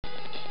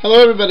Hello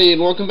everybody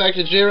and welcome back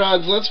to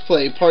J-Rod's Let's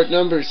Play, part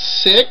number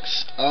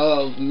 6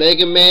 of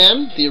Mega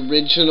Man, the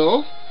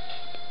original.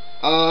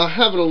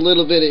 Having a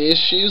little bit of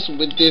issues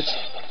with this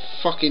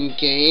fucking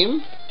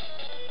game.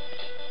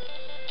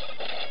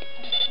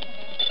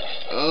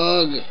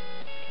 Ugh.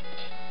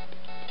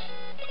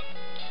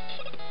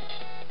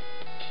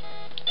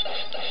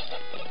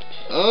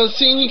 Oh,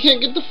 seeing you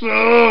can't get the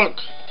fuck.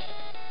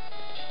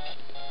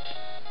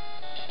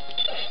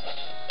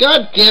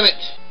 God damn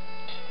it.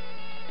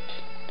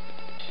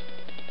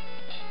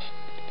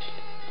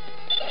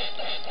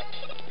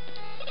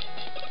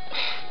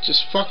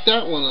 Just fuck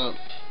that one up.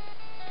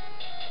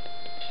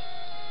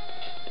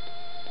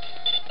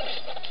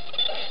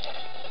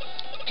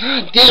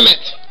 God damn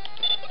it!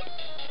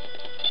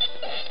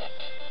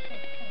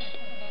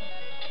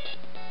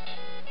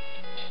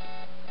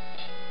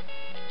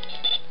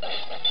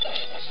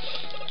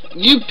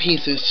 You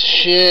piece of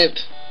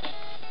shit.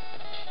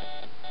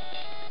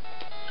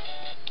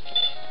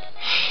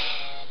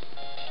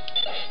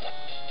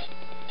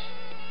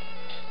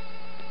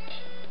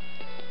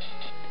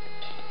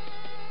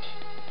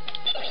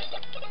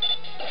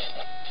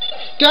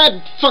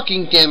 God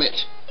fucking damn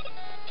it.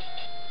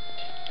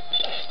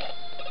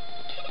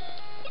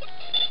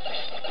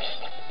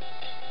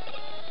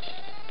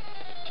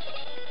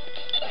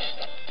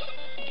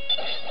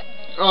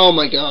 Oh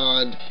my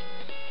god.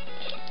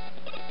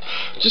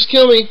 Just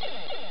kill me.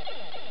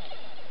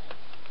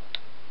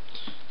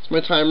 Is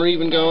my timer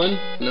even going?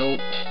 Nope.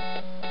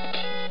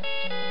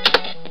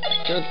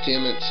 God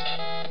damn it.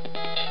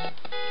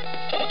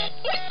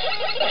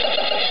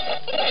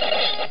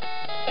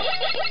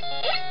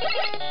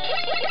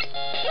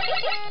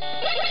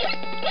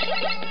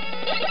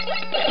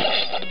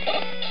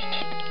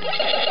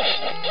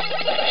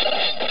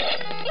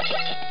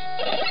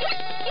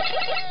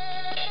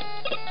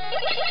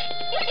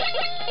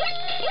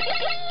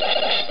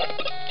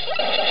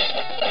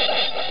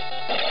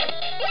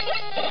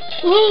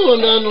 Woo,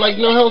 I'm down to like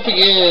no health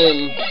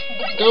again.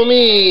 Go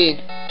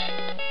me.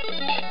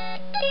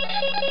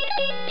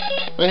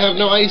 I have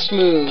no ice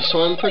moves, so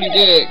I'm pretty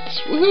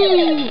dicked.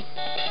 Woohoo!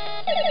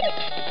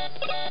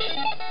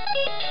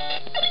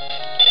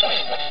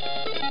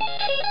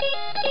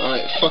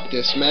 Alright, fuck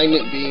this.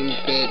 Magnet beam,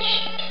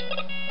 bitch.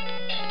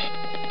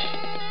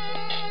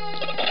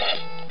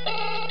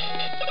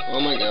 Oh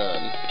my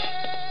god.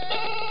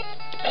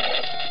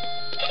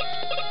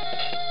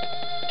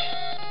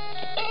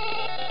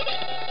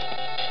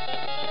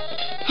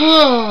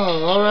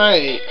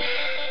 Alright.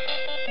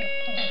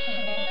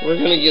 We're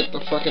gonna get the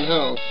fucking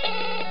health.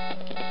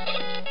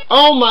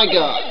 Oh my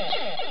god.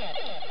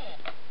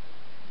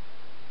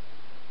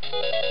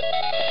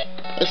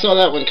 I saw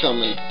that one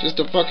coming. Just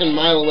a fucking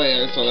mile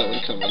away, I saw that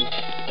one coming.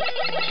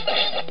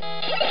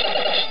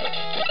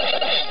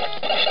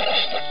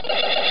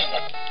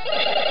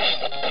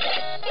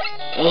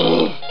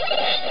 Ugh.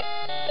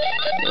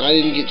 I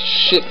didn't get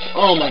shit.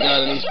 Oh my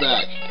god, and he's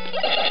back.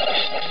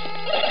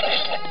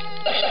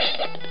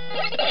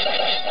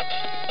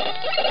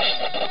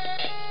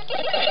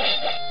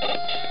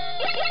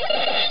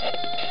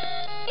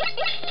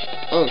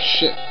 Oh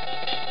shit.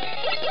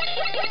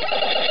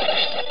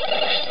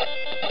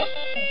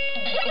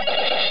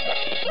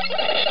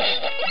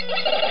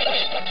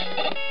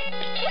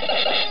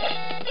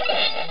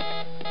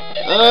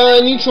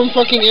 I need some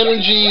fucking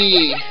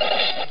energy.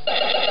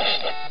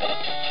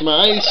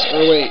 My ice,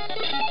 or wait.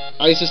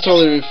 Ice is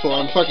totally full.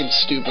 I'm fucking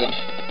stupid.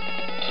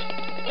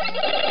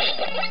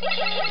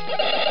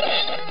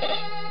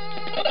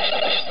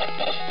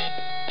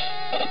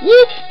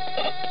 Whoop!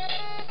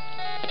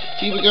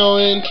 Keep it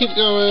going, keep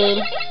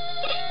going.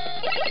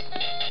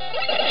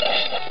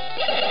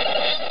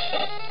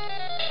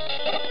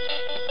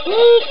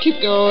 Whoop,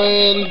 keep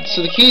going.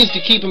 So the key is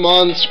to keep him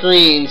on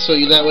screen, so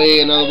that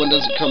way another one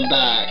doesn't come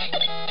back.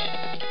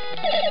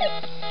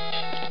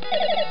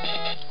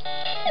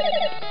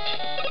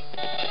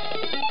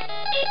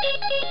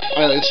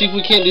 Alright, let's see if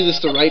we can't do this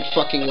the right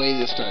fucking way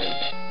this time.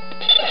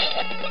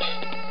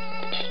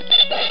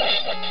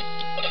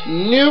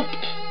 Nope.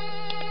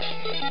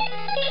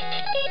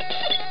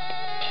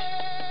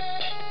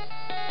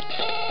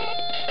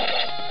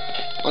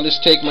 I'll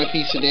just take my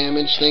piece of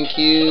damage, thank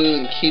you,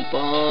 and keep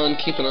on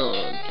keeping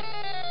on.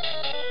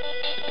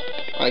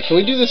 Alright, can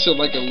we do this in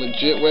like a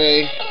legit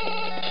way?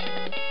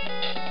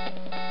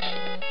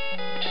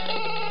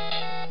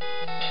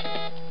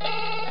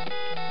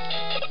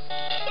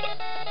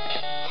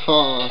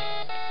 Huh.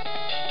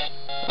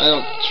 I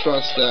don't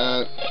trust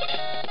that.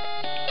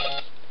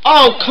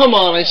 Oh, come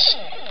on,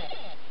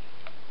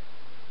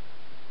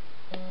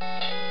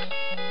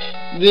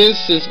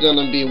 This is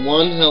gonna be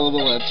one hell of a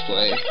let's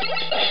play.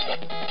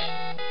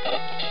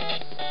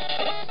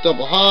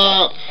 Double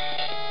hop.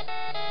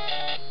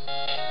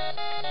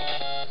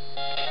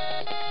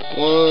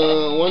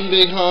 One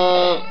big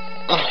hop.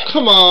 Oh,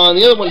 come on,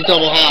 the other one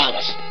double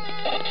hops.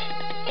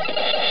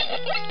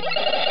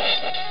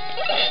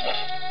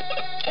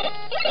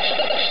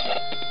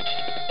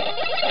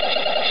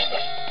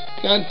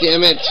 God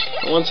damn it.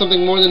 I want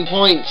something more than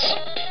points.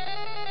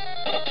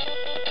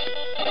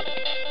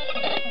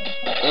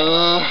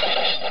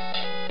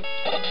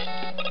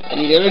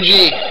 need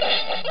energy.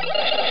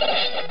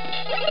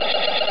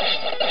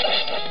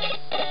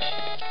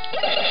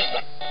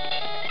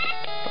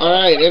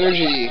 Alright,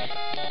 energy.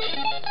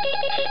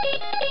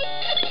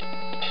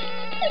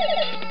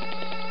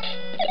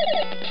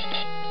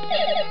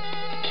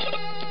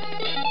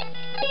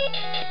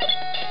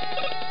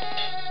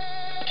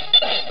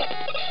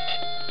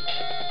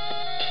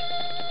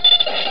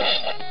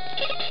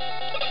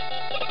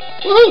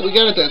 Woohoo! We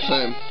got it that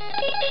time.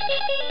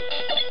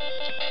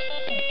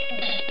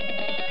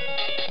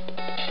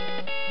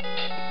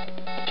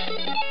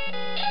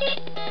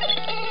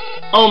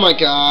 Oh my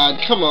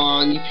god, come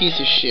on, you piece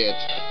of shit.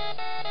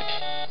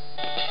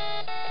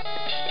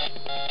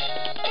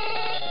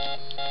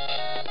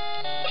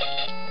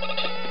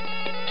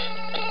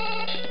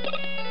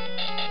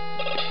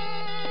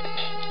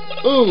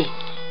 Ooh!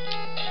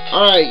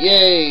 Alright,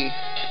 yay!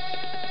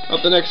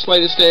 Up the next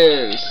flight of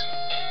stairs.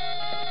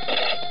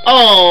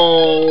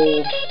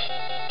 Oh!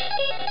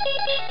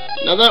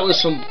 Now that was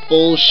some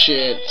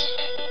bullshit.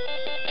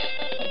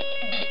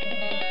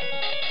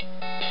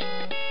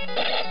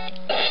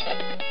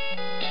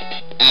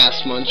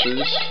 Ass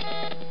munchers.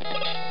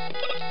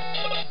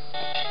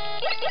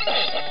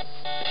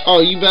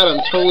 Oh, you bet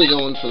I'm totally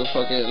going for the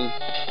fucking...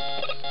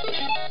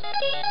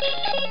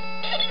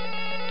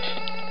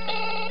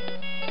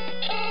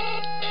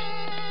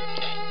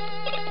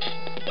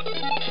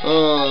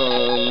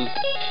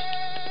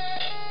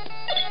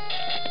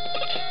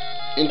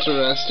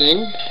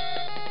 Interesting.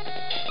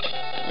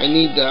 I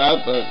need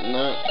that, but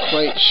not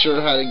quite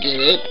sure how to get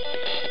it.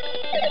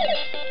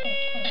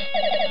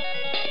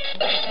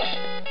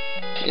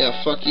 Yeah,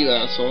 fuck you,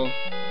 asshole.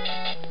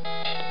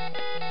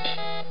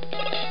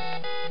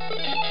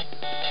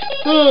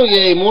 Oh,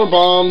 yay, more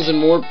bombs and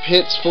more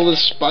pits full of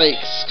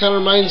spikes. Kinda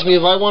reminds me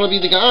of I Wanna Be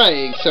the Guy,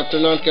 except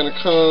they're not gonna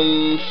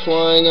come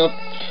flying up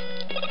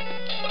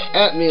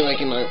at me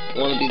like in I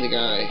Wanna Be the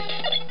Guy.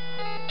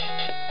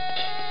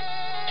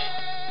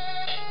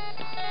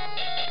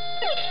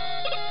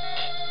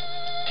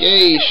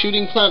 Yay,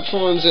 shooting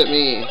platforms at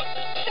me.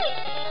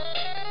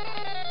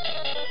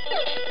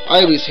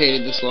 I always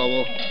hated this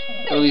level.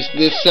 Or at least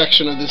this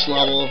section of this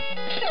level.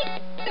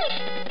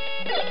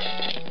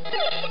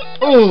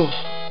 Oh!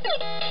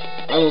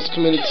 I almost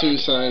committed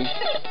suicide.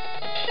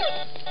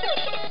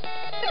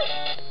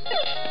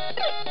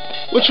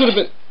 Which would have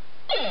been...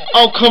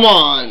 Oh, come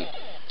on!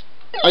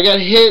 I got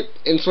hit,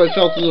 and so I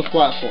fell through the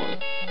platform.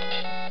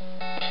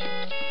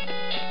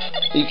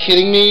 Are you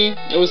kidding me?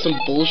 That was some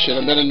bullshit.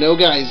 I'm gonna no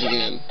guys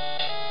again.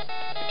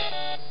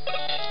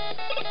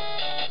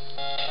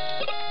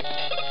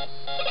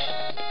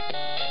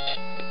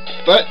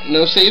 But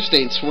no save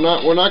states. We're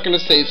not gonna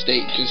save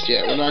state just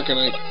yet. We're not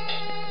gonna.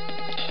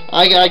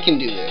 I can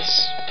do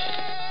this.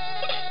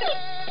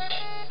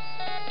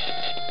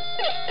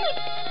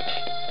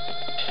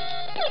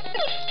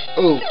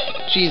 Oh,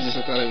 Jesus!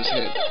 I thought I was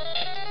hit.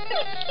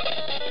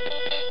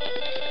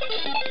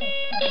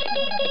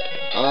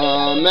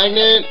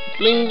 Magnet,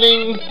 bling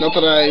bling. Not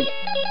that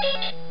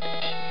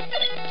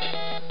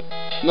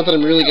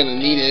I'm really gonna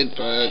need it,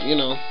 but you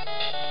know.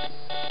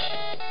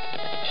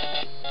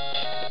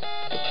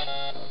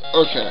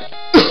 Okay.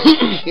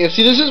 Yeah,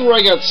 see, this is where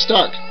I got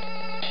stuck.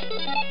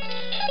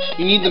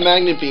 You need the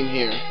magnet beam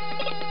here.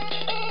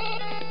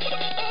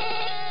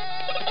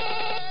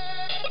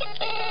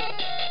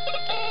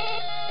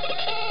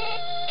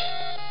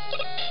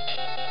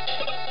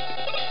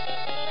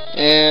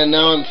 And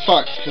now I'm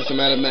fucked because I'm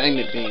out of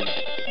magnet beam.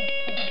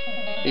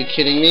 Are you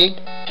kidding me?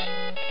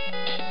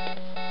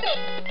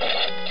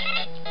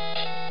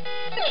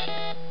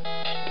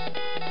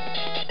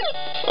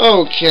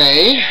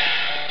 Okay.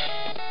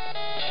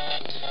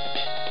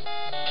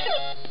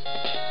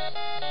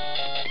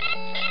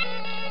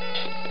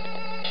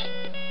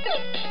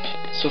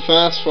 So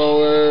fast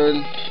forward,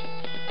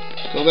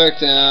 go back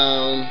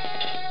down.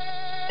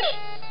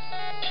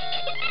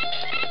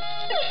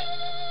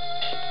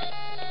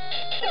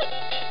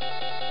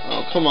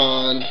 Oh, come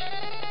on.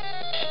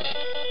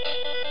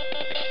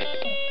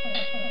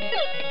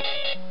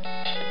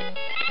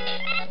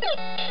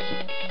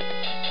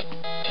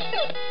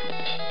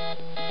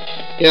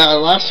 Yeah,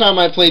 last time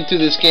I played through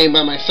this game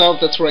by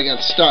myself, that's where I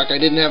got stuck. I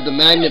didn't have the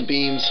magnet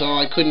beam, so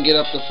I couldn't get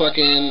up the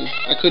fucking...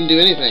 I couldn't do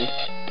anything.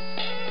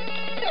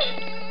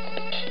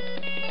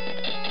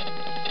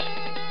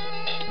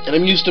 And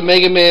I'm used to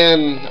Mega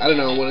Man, I don't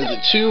know, what is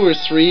it, 2 or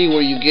 3,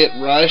 where you get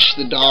Rush,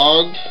 the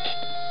dog.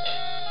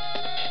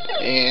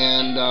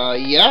 And,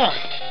 yeah.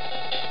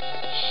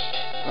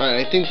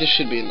 Alright, I think this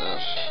should be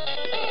enough.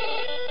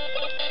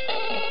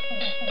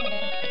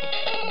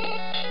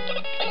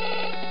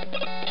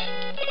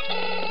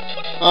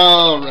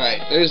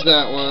 Alright, there's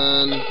that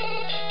one.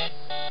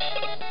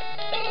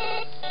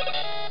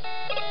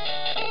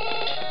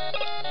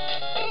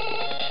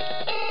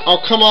 Oh,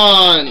 come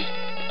on!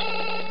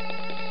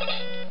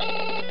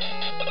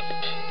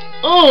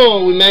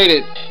 Oh, we made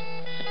it!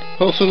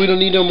 Hopefully we don't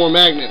need no more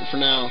magnet for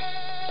now.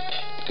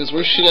 Because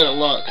we're shit out of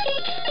luck.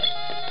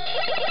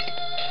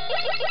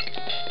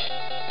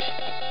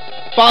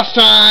 Boss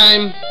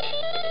time!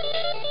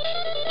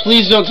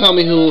 Please don't tell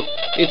me who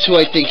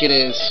I think it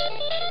is.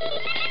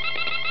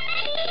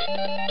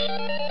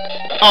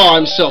 Oh,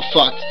 I'm so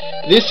fucked.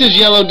 This is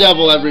Yellow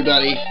Devil,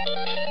 everybody.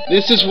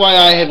 This is why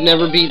I have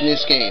never beaten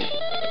this game.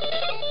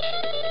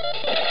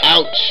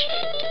 Ouch.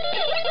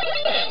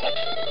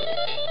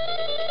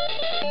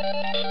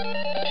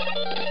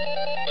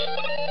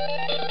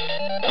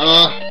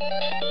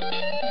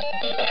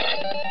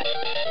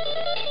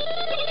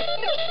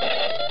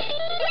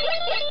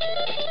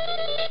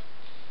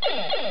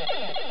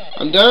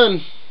 I'm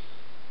done.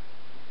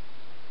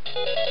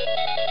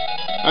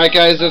 Alright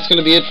guys, that's going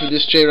to be it for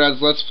this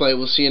J-Rod's Let's Play.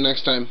 We'll see you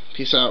next time.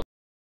 Peace out.